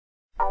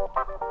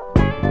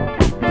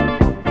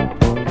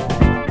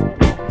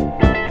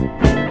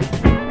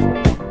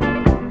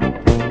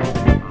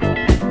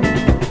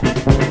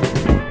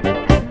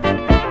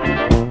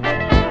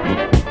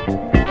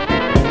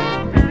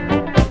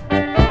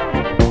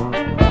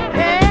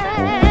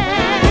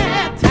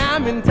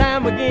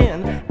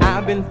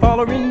I've been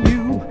following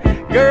you.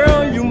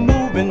 Girl, you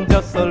moving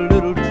just a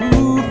little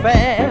too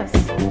fast.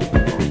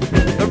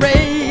 The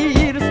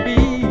rate of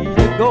speed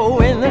you're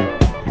going,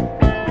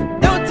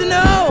 don't you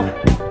know,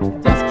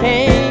 just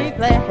can't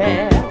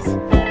last.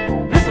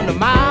 Listen, a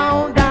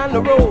mile down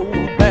the road,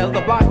 there's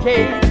a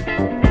blockade.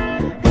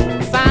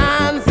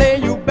 Signs say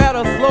you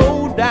better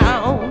slow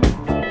down.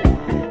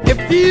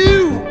 If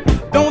you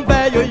don't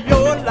value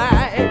your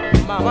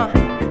life, mama,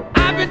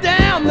 I'll be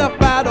damned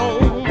if I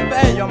don't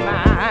value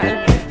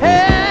mine.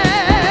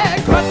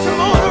 Hey, cut your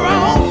motor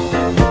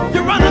on,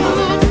 you're running a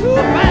little too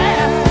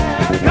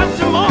fast. Cut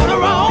your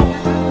motor on,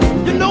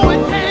 you know it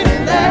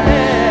can't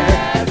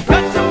last.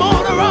 Cut your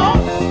motor on,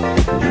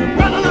 you're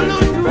running a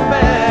little too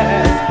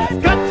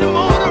fast. Cut your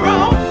motor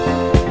on,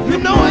 you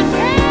know it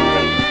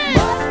can't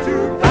last.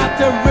 Out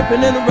there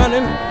ripping and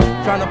running,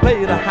 trying to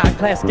play the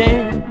high-class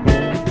game.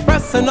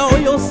 Pressing all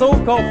your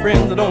so-called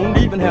friends that don't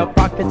even have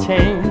pocket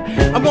change.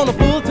 I'm gonna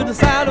pull to the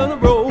side of the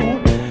road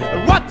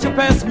and watch you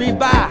pass me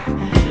by.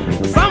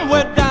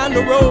 Somewhere down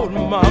the road,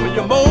 mama,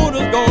 your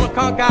motor's gonna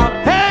conk out.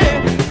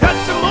 Hey, cut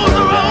your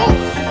motor on,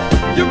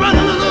 you're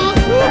running a little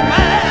too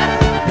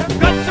fast.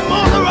 Cut your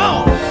motor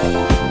on,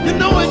 you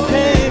know it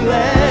can't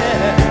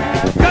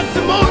last. Cut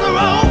your motor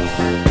on,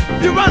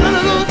 you're running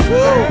a little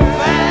too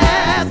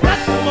fast. Cut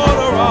your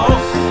motor on,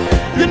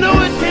 you know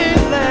it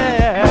can't last.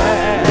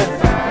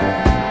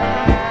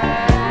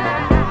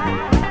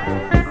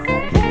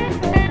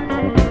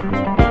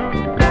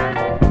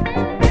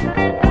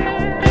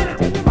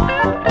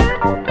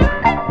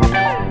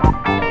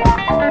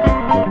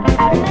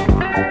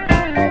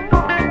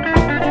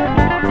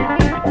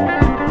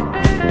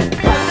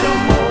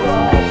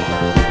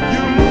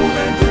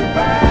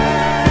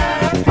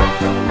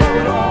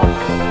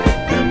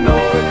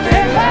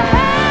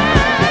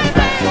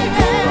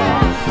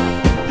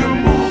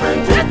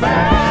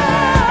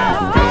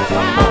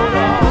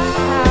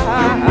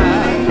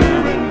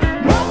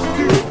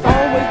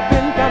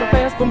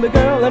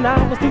 Girl, and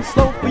I was too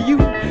slow for you.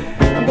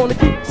 I'm gonna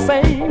keep the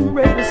same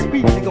rate of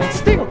speed. They're gonna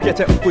still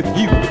catch up with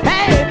you.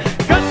 Hey,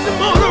 cut your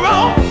motor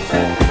on,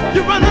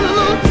 you're running a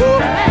little too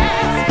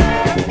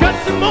fast. Cut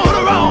your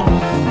motor on,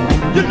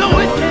 you know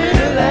it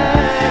can't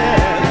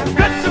last.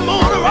 Cut your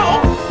motor on,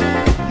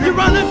 you're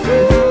running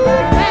too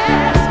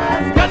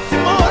fast. Cut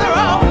your motor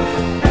on,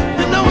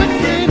 you know it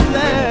can't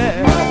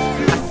last.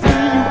 I see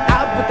you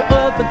out with the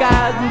other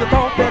guys and the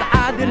thought that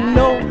I didn't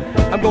know.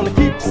 I'm gonna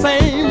keep the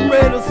same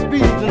rate of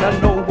speed, and I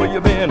know where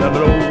you've been, I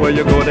know where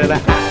you're going. And hey,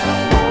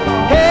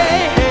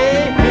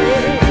 hey,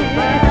 hey,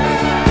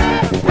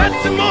 cut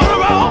your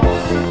motor off.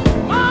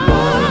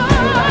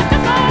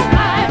 It's all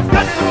right.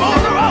 Cut your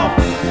motor off.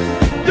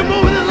 You're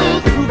moving a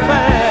little too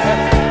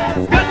fast.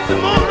 Cut your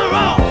motor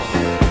off.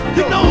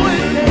 You know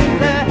it ain't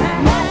that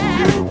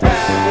too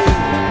fast.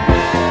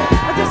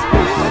 I just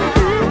feel.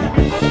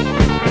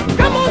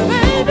 Come on,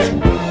 baby.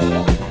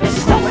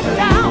 Slow it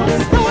down,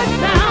 slow it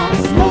down,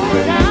 slow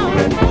it down.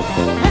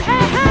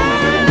 Hey, hey,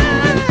 hey.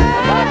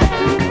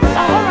 It's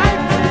all right.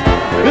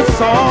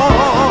 It's all